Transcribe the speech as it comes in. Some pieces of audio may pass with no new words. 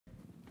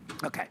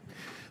Okay.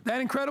 That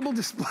incredible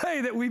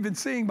display that we've been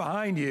seeing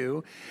behind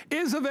you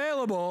is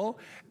available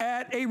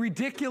at a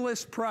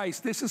ridiculous price.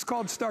 This is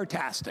called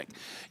StarTastic.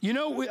 You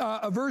know,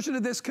 a version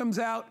of this comes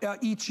out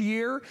each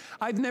year.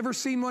 I've never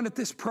seen one at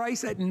this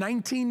price at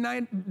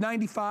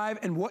 $19.95,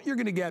 and what you're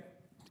gonna get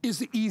is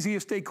the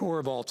easiest decor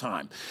of all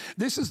time.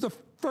 This is the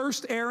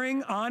first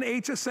airing on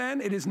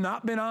HSN. It has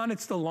not been on,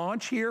 it's the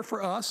launch here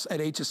for us at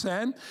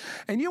HSN.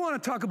 And you wanna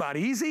talk about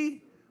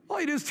easy? All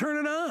you do is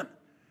turn it on.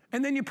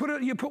 And then you put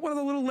one of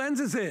the little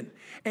lenses in,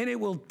 and it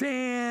will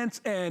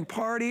dance and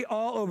party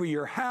all over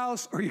your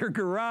house or your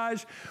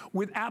garage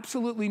with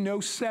absolutely no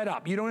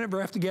setup. You don't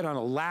ever have to get on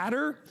a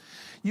ladder.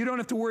 You don't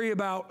have to worry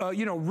about,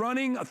 you know,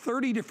 running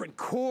 30 different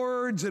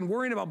cords and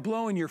worrying about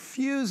blowing your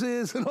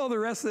fuses and all the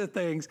rest of the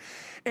things.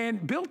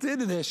 And built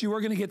into this, you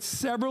are gonna get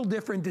several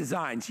different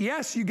designs.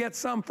 Yes, you get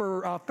some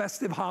for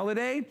festive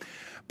holiday,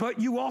 but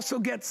you also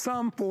get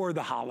some for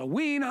the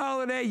Halloween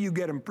holiday. You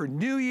get them for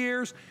New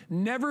Year's.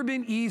 Never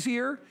been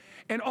easier.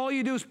 And all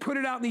you do is put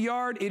it out in the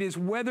yard. It is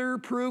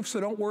weatherproof, so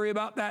don't worry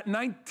about that.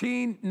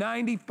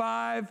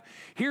 $19.95.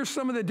 Here's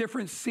some of the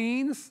different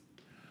scenes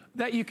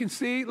that you can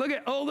see. Look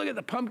at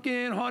the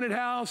pumpkin, haunted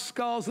house,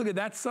 skulls. Look at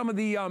that's some of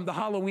the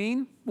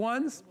Halloween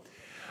ones.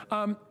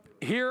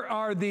 Here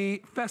are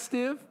the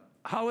festive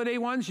holiday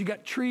ones. You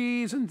got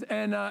trees and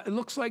it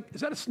looks like,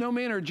 is that a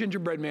snowman or a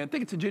gingerbread man? I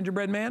think it's a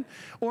gingerbread man.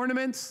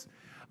 Ornaments,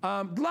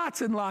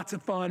 lots and lots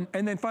of fun.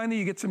 And then finally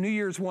you get some New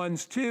Year's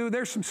ones too.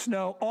 There's some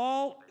snow.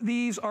 All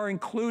these are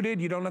included.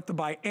 You don't have to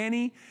buy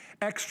any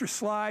extra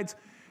slides.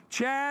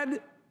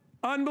 Chad,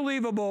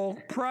 unbelievable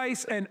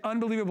price and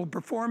unbelievable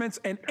performance,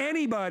 and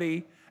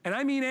anybody, and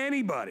I mean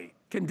anybody,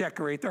 can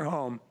decorate their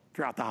home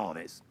throughout the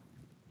holidays.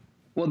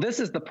 Well, this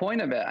is the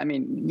point of it. I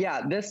mean,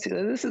 yeah, this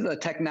is a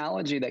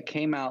technology that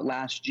came out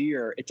last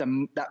year. It's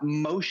that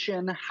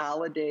motion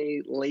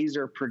holiday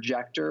laser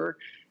projector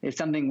is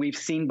something we've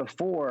seen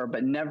before,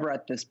 but never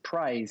at this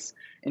price.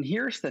 And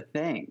here's the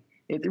thing.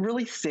 It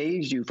really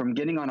saves you from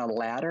getting on a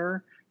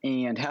ladder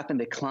and having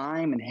to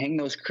climb and hang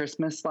those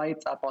Christmas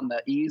lights up on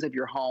the eaves of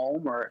your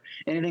home or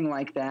anything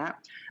like that.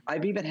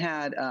 I've even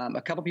had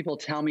a couple people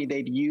tell me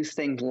they'd use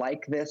things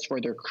like this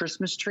for their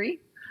Christmas tree.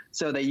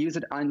 So they use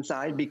it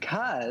inside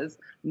because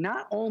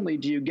not only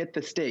do you get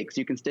the stakes,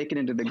 you can stake it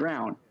into the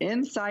ground.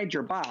 Inside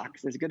your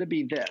box is going to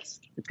be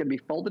this. It's going to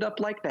be folded up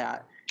like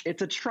that.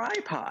 It's a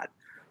tripod.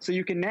 So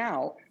you can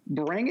now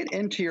bring it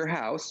into your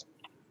house,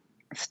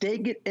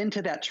 stake it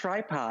into that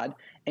tripod,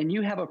 and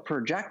you have a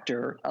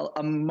projector,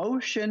 a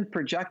motion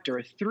projector,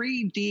 a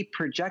 3D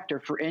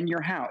projector for in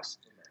your house.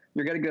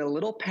 You're going to get a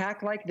little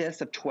pack like this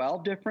of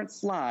 12 different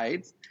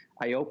slides.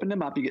 I opened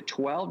them up. You get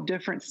 12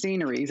 different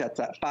sceneries. That's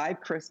that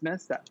 5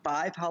 Christmas, that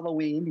 5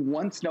 Halloween,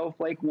 1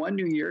 snowflake, 1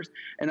 New Year's,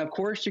 and of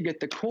course you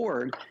get the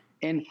cord.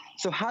 And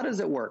so how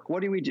does it work?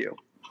 What do?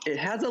 It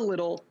has a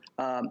little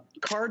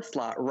card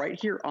slot right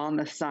here on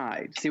the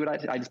side. See what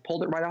I just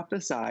pulled it right off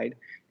the side.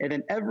 And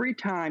then every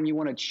time you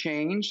want to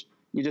change,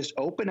 you just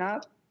open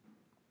up,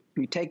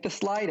 you take the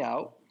slide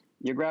out,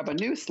 you grab a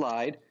new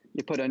slide,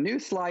 you put a new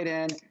slide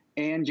in,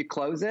 and you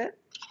close it,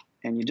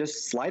 and you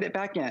just slide it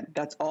back in.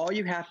 That's all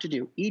you have to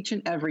do each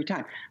and every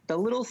time. The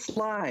little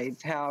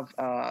slides have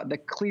the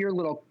clear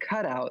little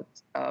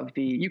cutouts of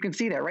the, you can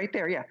see that right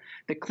there, yeah.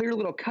 The clear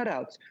little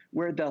cutouts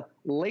where the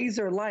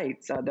laser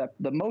lights,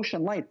 the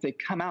motion lights, they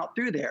come out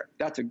through there.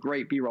 That's a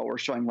great B-roll we're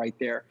showing right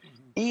there.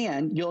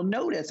 And you'll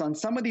notice on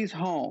some of these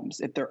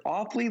homes, if they're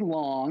awfully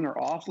long or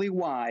awfully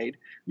wide,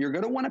 you're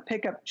gonna wanna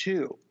pick up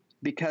 2.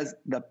 Because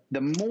the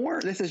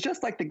more, this is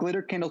just like the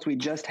glitter candles we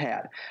just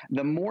had,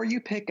 the more you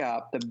pick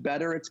up, the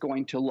better it's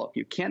going to look.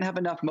 You can't have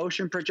enough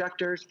motion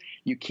projectors,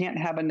 you can't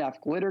have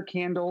enough glitter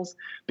candles,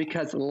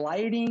 because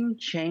lighting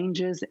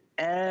changes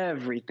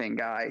everything,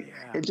 Guy.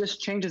 Yeah. It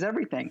just changes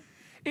everything.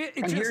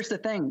 Here's the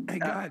thing,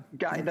 Guy,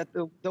 that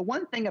the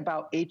one thing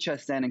about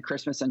HSN and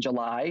Christmas in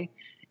July,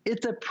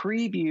 it's a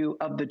preview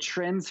of the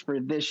trends for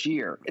this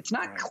year. It's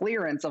not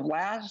clearance of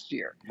last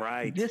year.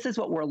 Right. This is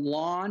what we're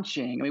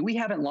launching. I mean, we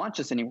haven't launched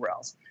this anywhere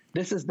else.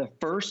 This is the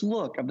first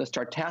look of the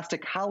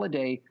StarTastic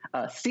holiday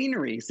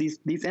sceneries.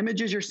 These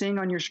images you're seeing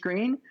on your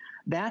screen,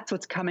 that's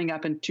what's coming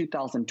up in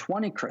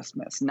 2020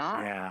 Christmas,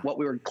 not what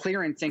we were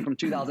clearancing from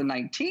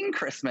 2019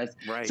 Christmas.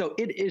 Right. So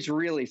it is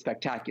really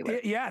spectacular.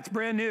 Yeah, it's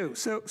brand new.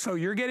 So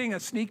you're getting a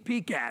sneak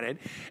peek at it.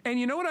 And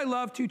you know what I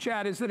love too,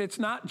 Chad, is that it's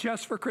not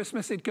just for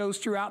Christmas. It goes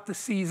throughout the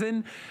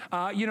season.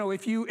 You know,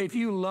 if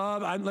you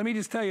love, let me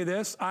just tell you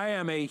this, I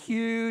am a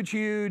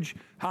huge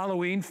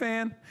Halloween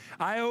fan.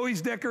 I always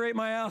decorate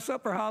my house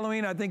up for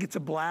Halloween. I think it's a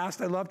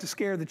blast. I love to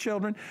scare the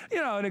children, you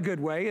know, in a good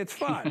way. It's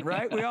fun,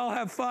 right? We all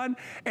have fun.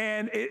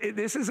 And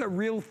this is a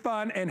real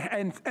fun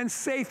and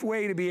safe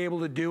way to be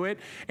able to do it.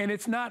 And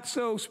it's not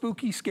so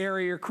spooky,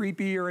 scary, or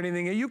creepy or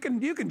anything. You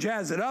can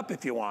jazz it up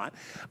if you want.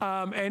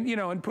 And, you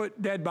know, and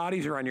put dead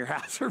bodies around your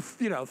house or,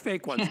 you know,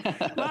 fake ones.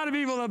 A lot of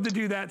people love to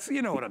do that. So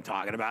you know what I'm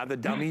talking about, the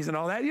dummies and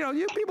all that. You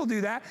know, people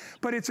do that.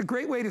 But it's a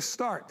great way to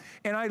start.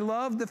 And I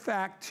love the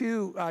fact,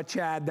 too,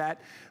 Chad, Chad,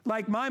 that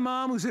like my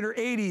mom who's in her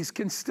 80s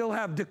can still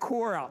have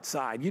decor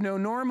outside. You know,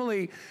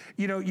 normally,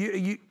 you know,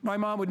 my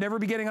mom would never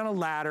be getting on a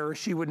ladder.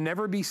 She would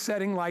never be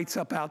setting lights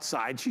up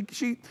outside.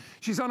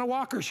 She's on a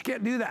walker. She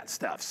can't do that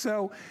stuff.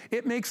 So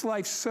it makes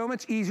life so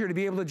much easier to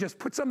be able to just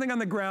put something on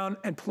the ground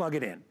and plug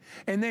it in.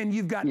 And then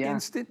you've got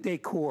instant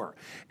decor.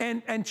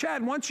 And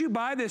Chad, once you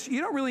buy this,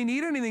 you don't really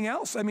need anything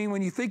else. I mean,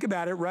 when you think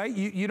about it, right?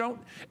 You don't,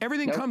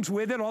 everything comes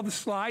with it. All the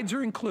slides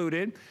are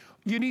included.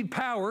 You need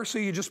power, so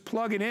you just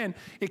plug it in.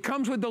 It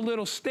comes with the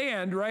little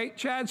stand, right,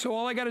 Chad? So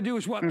all I got to do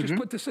is what? Just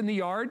put this in the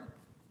yard?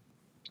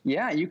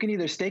 Yeah, you can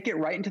either stake it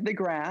right into the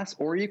grass,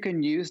 or you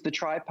can use the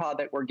tripod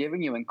that we're giving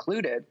you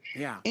included.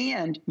 Yeah.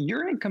 And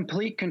you're in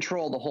complete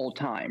control the whole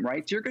time,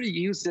 right? So you're going to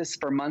use this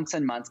for months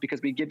and months, because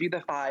we give you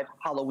the 5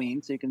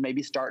 Halloween, so you can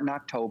maybe start in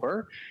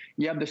October.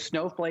 You have the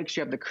snowflakes,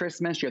 you have the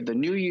Christmas, you have the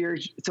New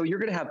Year's. So you're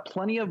going to have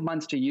plenty of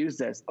months to use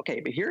this.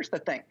 Okay, but here's the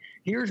thing.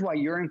 Here's why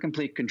you're in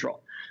complete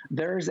control.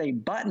 There's a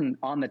button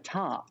on the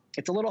top.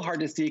 It's a little hard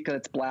to see because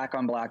it's black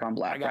on black on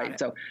black, right?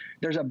 So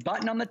there's a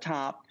button on the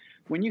top.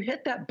 When you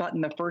hit that button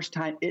the first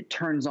time, it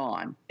turns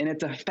on, and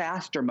it's a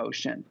faster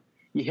motion.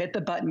 You hit the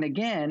button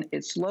again,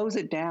 it slows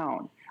it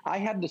down. I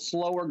have the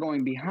slower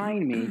going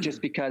behind me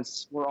just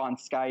because we're on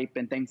Skype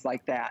and things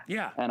like that.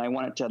 Yeah. And I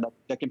want it to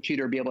the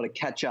computer be able to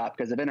catch up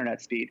because of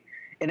internet speed.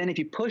 And then if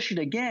you push it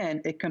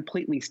again, it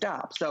completely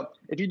stops. So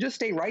if you just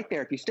stay right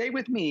there, if you stay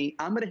with me,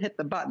 I'm going to hit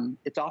the button.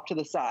 It's off to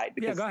the side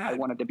because I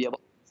wanted to be able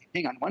to,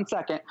 hang on one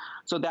second.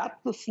 So that's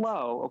the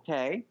slow,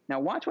 okay? Now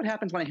watch what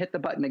happens when I hit the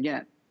button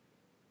again.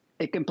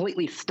 It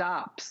completely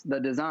stops the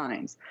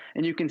designs.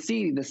 And you can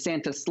see the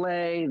Santa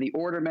sleigh, the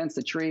ornaments,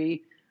 the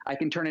tree. I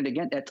can turn it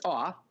again. It's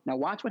off. Now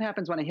watch what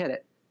happens when I hit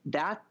it.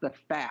 That's the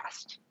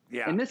fast.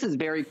 Yeah. And this is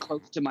very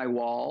close to my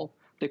wall.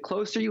 The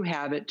closer you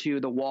have it to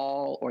the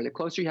wall, or the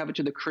closer you have it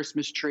to the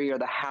Christmas tree or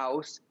the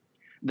house,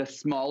 the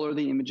smaller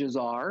the images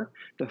are.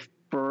 The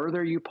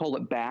further you pull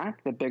it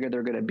back, the bigger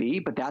they're going to be.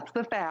 But that's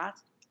the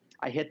fast.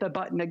 I hit the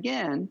button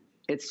again,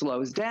 it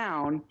slows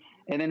down.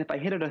 And then if I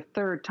hit it a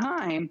third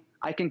time,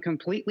 I can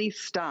completely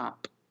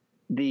stop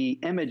the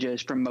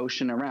images from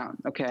motion around,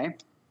 okay?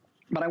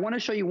 But I want to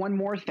show you one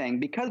more thing.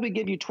 Because we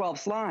give you 12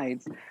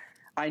 slides,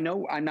 I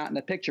know I'm not in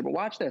the picture, but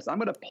watch this. I'm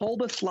going to pull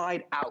the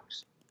slide out.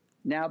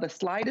 Now the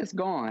slide is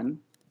gone,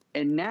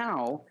 and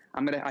now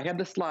I have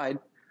the slide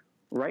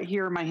right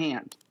here in my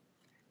hand.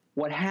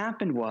 What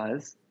happened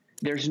was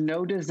there's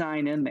no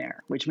design in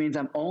there, which means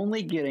I'm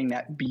only getting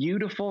that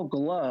beautiful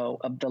glow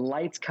of the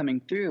lights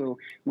coming through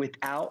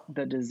without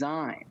the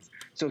designs.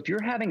 So if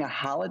you're having a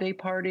holiday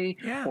party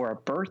or a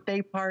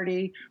birthday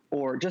party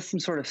or just some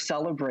sort of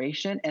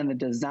celebration and the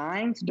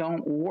designs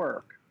don't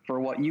work for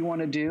what you want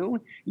to do,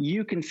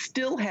 you can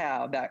still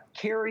have that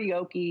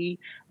karaoke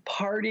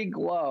party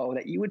glow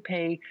that you would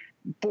pay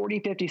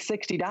 $40,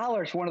 $50,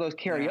 $60 for one of those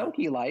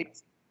karaoke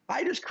lights.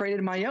 I just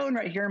created my own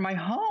right here in my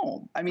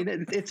home. I mean,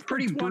 it's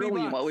pretty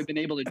brilliant what we've been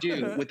able to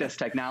do with this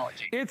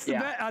technology. It's the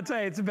best, I'll tell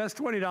you, it's the best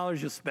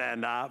 $20 you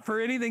spend for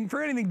anything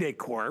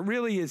decor. It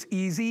really is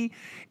easy,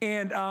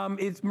 and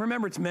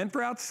remember, it's meant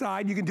for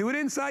outside. You can do it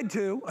inside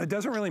too. It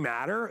doesn't really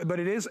matter, but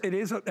it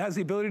has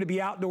the ability to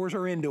be outdoors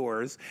or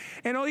indoors.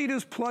 And all you do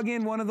is plug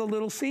in one of the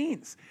little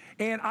scenes.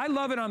 And I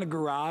love it on the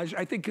garage.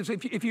 I think because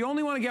if you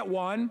only want to get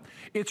one,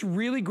 it's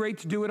really great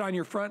to do it on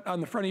the front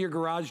of your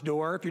garage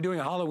door. If you're doing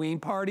a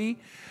Halloween party.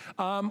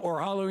 Or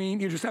Halloween,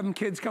 you're just having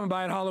kids coming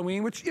by at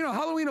Halloween, which, you know,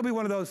 Halloween will be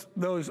one of those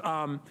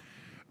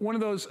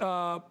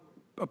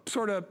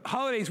sort of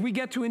holidays we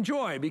get to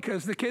enjoy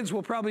because the kids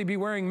will probably be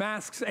wearing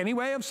masks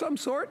anyway of some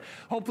sort.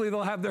 Hopefully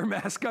they'll have their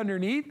mask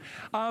underneath.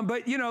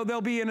 But, you know,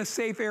 they'll be in a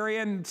safe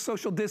area and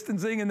social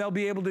distancing, and they'll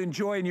be able to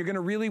enjoy, and you're going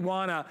to really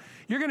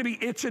you're going to be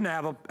itching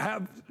to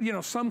have you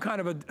know, some kind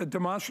of a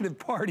demonstrative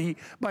party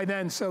by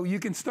then. So you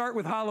can start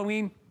with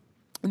Halloween.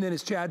 And then,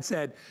 as Chad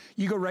said,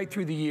 you go right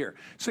through the year.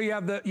 So you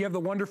have the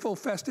wonderful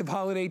festive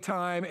holiday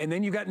time, and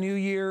then you got New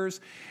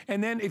Year's.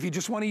 And then if you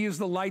just want to use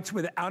the lights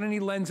without any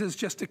lenses,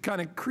 just to kind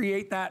of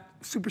create that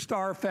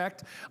superstar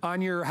effect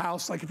on your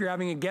house, like if you're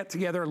having a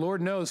get-together,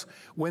 Lord knows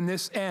when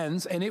this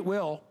ends, and it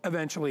will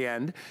eventually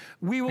end,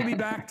 we will be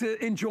back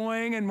to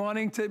enjoying and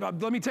wanting to.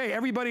 Let me tell you,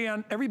 everybody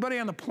on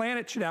the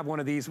planet should have one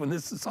of these when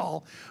this is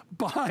all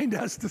behind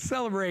us to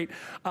celebrate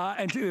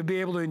and to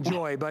be able to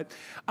enjoy. But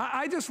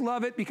I just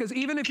love it because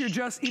even if you're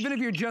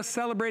just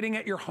celebrating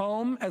at your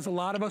home, as a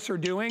lot of us are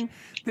doing,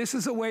 this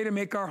is a way to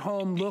make our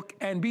home look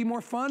and be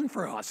more fun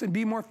for us and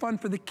be more fun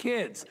for the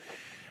kids.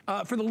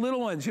 For the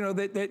little ones, you know,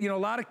 you know, a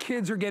lot of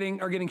kids are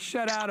getting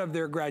shut out of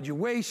their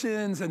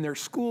graduations and their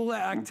school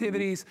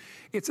activities.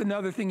 It's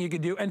another thing you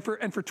could do. And for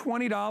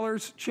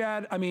 $20,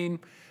 Chad, I mean,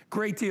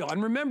 great deal.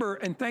 And remember,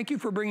 and thank you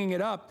for bringing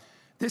it up,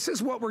 this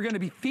is what we're going to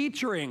be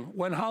featuring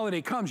when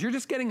holiday comes. You're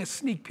just getting a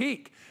sneak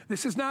peek.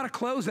 This is not a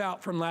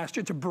closeout from last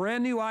year. It's a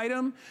brand new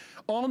item,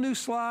 all new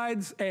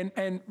slides,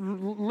 and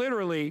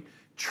literally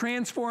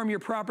transform your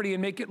property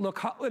and make it look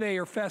holiday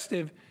or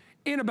festive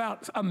in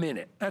about a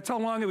minute. That's how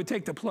long it would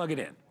take to plug it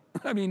in.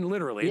 I mean,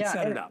 literally, and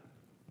set it up.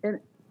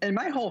 And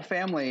my whole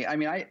family, I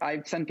mean,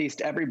 I sent these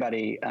to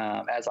everybody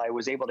as I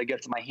was able to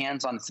get my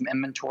hands on some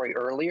inventory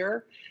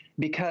earlier,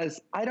 because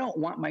I don't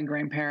want my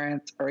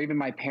grandparents or even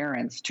my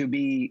parents to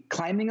be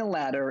climbing a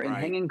ladder and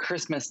hanging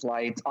Christmas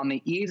lights on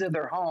the eaves of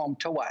their home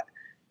to what?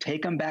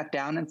 Take them back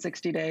down in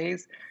 60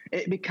 days.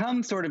 It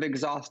becomes sort of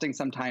exhausting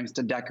sometimes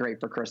to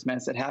decorate for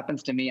Christmas. It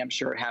happens to me. I'm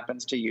sure it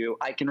happens to you.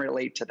 I can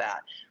relate to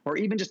that. Or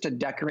even just to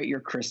decorate your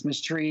Christmas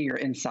tree or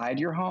inside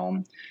your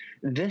home.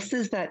 This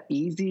is that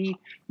easy,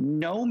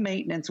 no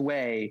maintenance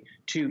way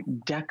to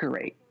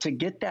decorate, to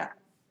get that.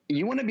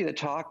 You want to be the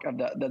talk of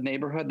the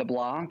neighborhood, the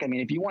block. I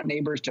mean, if you want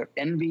neighbors to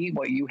envy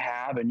what you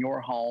have in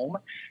your home,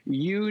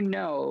 you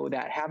know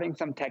that having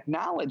some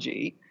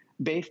technology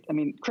based, I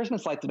mean,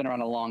 Christmas lights have been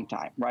around a long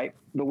time, right?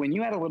 But when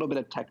you add a little bit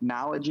of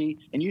technology,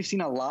 and you've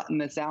seen a lot in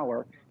this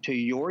hour, to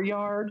your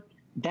yard,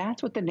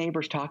 that's what the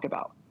neighbors talk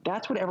about.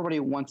 That's what everybody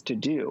wants to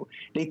do.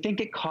 They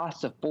think it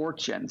costs a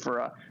fortune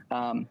for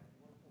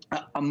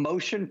a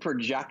motion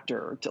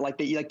projector, to like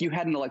you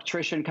had an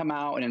electrician come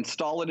out and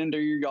install it into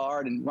your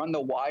yard and run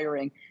the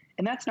wiring.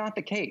 And that's not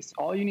the case.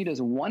 All you need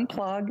is one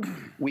plug.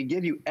 We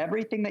give you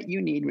everything that you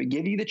need. We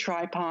give you the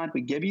tripod. We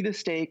give you the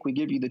stake. We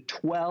give you the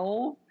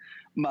 12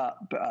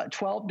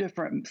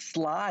 different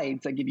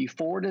slides that give you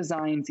 4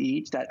 designs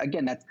each. That,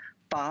 again, that's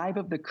 5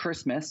 of the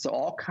Christmas, so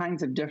all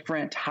kinds of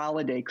different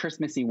holiday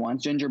Christmassy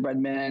ones, gingerbread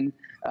men,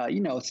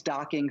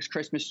 stockings,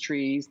 Christmas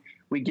trees.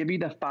 We give you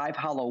the 5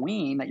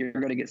 Halloween that you're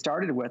going to get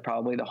started with,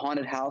 probably the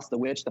haunted house, the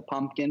witch, the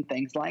pumpkin,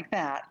 things like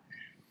that.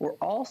 We're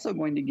also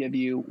going to give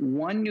you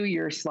 1 New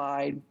Year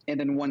slide and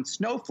then 1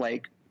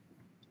 snowflake.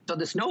 So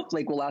the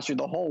snowflake will last you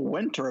the whole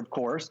winter, of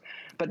course,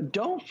 but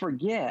don't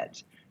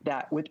forget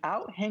that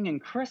without hanging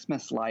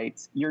Christmas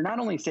lights, you're not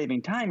only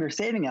saving time, you're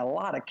saving a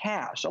lot of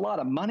cash, a lot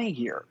of money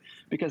here,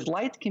 because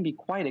lights can be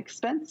quite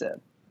expensive.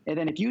 And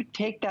then if you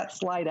take that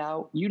slide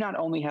out, you not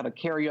only have a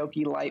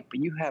karaoke light, but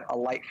you have a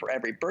light for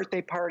every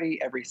birthday party,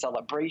 every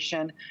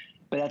celebration.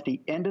 But at the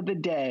end of the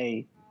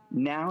day,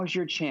 now's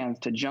your chance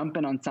to jump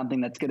in on something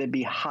that's going to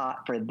be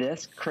hot for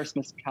this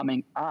Christmas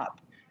coming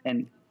up.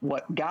 And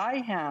what Guy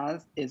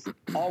has is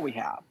all we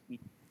have.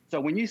 So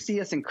when you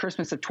see us in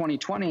Christmas of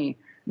 2020,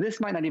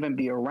 this might not even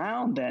be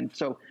around then.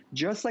 So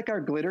just like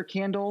our glitter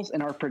candles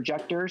and our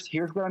projectors,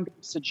 here's what I'm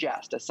going to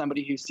suggest as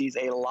somebody who sees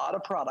a lot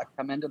of product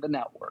come into the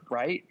network,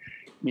 right?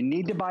 You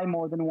need to buy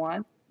more than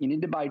one. You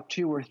need to buy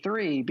 2 or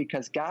 3,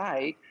 because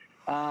Guy,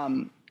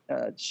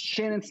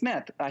 Shannon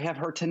Smith, I have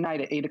her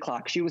tonight at 8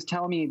 o'clock. She was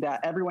telling me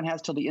that everyone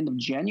has till the end of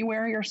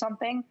January or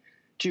something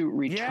to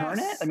return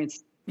it. I mean,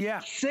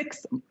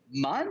 6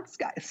 months,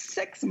 guys.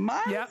 6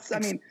 months. Yeah, I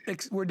mean,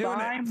 we're doing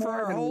it for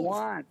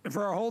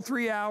our whole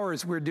 3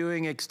 hours. We're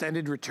doing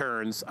extended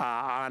returns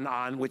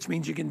on which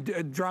means you can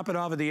drop it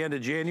off at the end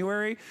of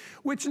January,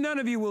 which none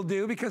of you will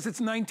do because it's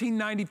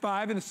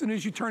 $19.95, and as soon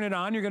as you turn it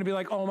on, you're going to be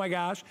like, oh my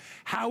gosh,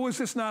 how is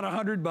this not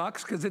 $100?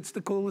 Because it's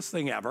the coolest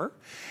thing ever,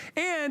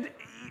 and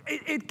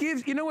it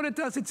gives, you know what it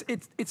does?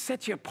 It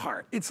sets you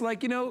apart. It's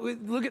like,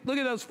 look at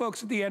those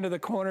folks at the end of the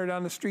corner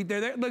down the street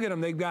there. Look at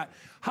them. They've got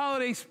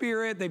holiday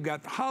spirit. They've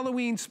got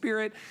Halloween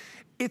spirit.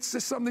 It's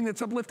just something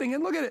that's uplifting.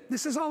 And look at it.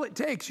 This is all it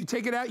takes. You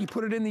take it out, you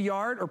put it in the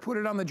yard or put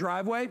it on the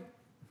driveway.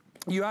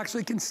 You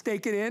actually can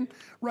stake it in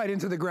right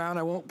into the ground.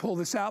 I won't pull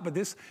this out, but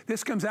this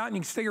comes out and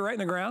you can stick it right in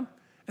the ground.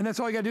 And that's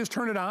all you gotta do is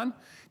turn it on,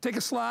 take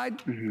a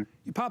slide, you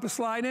pop a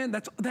slide in,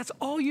 that's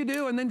all you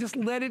do, and then just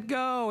let it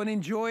go and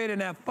enjoy it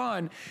and have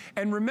fun.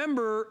 And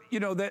remember,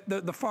 that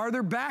the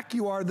farther back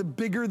you are, the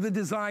bigger the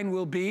design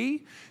will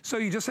be. So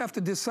you just have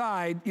to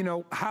decide,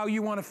 how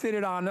you wanna fit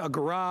it on a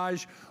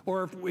garage,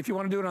 or if you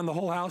wanna do it on the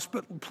whole house.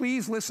 But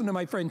please listen to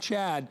my friend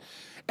Chad.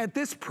 At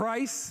this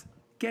price,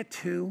 get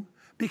 2,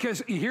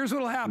 because here's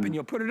what'll happen.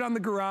 You'll put it on the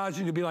garage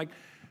and you'll be like,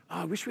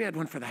 oh, I wish we had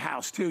one for the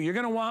house too. You're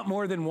gonna want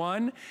more than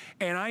one.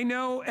 And I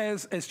know,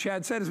 as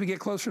Chad said, as we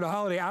get closer to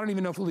holiday, I don't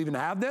even know if we'll even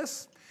have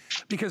this,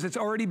 because it's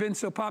already been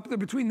so popular.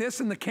 Between this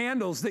and the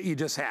candles that you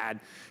just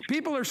had,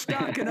 people are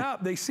stocking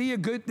up. They see a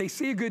good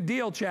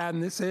deal, Chad,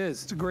 and it's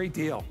a great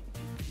deal.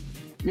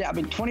 Yeah, I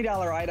mean,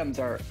 $20 items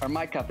are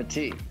my cup of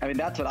tea. I mean,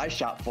 that's what I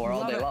shop for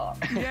all day long.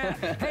 Yeah.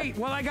 Hey,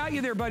 well, I got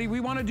you there, buddy.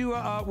 We want to do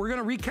we're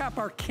gonna recap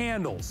our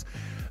candles.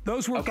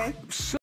 Those were so